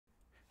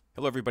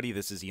Hello everybody,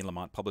 this is Ian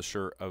Lamont,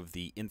 publisher of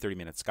the In 30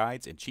 Minutes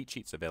Guides and Cheat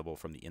Sheets available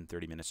from the In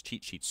 30 Minutes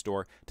Cheat Sheet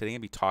store. Today I'm going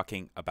to be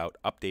talking about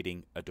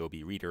updating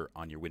Adobe Reader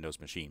on your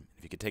Windows machine.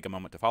 If you could take a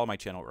moment to follow my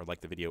channel or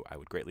like the video, I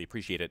would greatly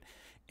appreciate it.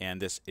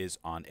 And this is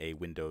on a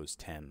Windows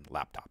 10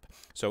 laptop.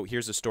 So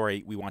here's the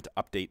story. We want to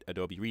update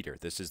Adobe Reader.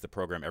 This is the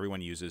program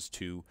everyone uses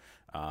to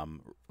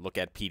look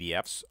at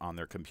PDFs on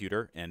their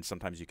computer, and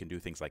sometimes you can do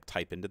things like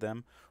type into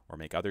them or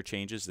make other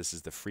changes. This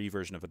is the free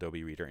version of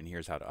Adobe Reader, and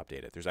here's how to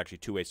update it. There's actually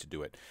two ways to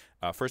do it.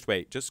 First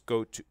way, just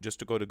go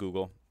to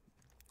Google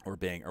or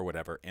Bing or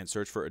whatever and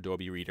search for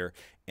Adobe Reader,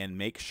 and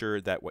make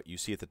sure that what you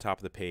see at the top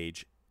of the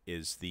page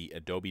is the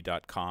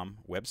adobe.com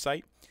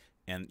website,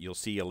 and you'll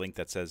see a link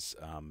that says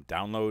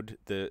download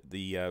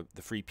the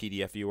free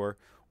PDF viewer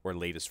or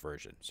latest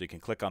version. So you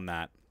can click on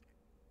that,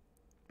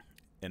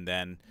 and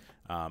then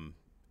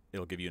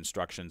it'll give you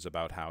instructions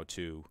about how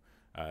to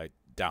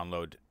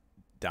download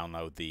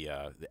the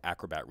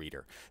Acrobat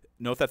Reader.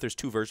 Note that there's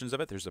two versions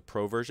of it. There's a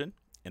Pro version,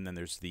 and then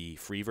there's the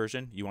free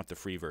version. You want the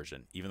free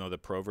version. Even though the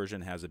Pro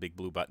version has a big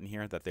blue button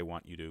here that they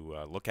want you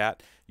to look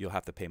at, you'll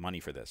have to pay money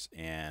for this.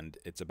 And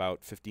it's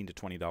about $15 to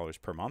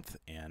 $20 per month.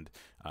 And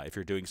if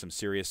you're doing some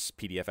serious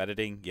PDF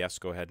editing, yes,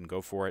 go ahead and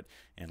go for it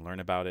and learn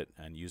about it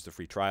and use the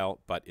free trial.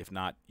 But if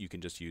not, you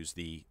can just use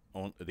the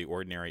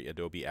ordinary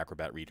Adobe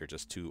Acrobat Reader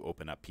just to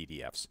open up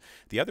PDFs.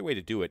 The other way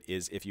to do it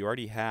is if you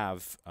already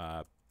have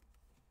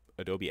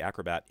Adobe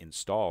Acrobat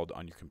installed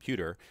on your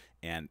computer,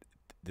 and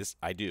this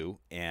I do,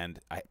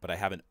 but I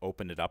haven't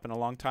opened it up in a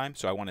long time,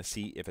 so I want to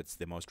see if it's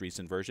the most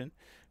recent version.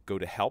 Go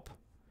to Help,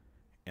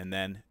 and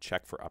then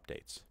check for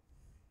updates.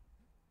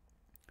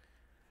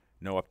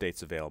 No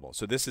updates available.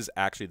 So this is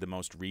actually the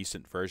most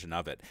recent version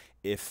of it.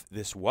 If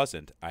this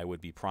wasn't, I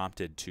would be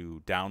prompted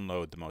to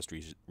download the most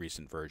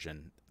recent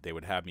version. They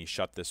would have me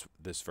shut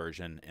this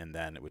version, and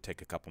then it would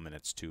take a couple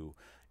minutes to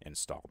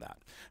install that.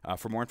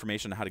 For more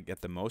information on how to get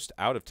the most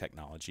out of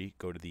technology,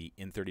 go to the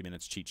In 30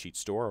 Minutes Cheat Sheet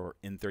store or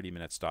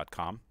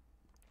in30minutes.com.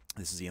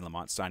 This is Ian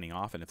Lamont signing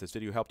off, and if this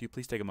video helped you,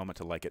 please take a moment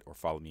to like it or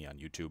follow me on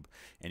YouTube.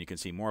 And you can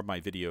see more of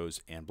my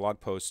videos and blog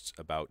posts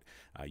about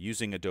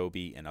using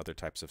Adobe and other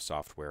types of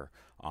software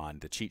on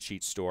the Cheat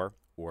Sheet store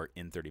or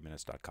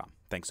in30minutes.com.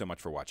 Thanks so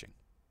much for watching.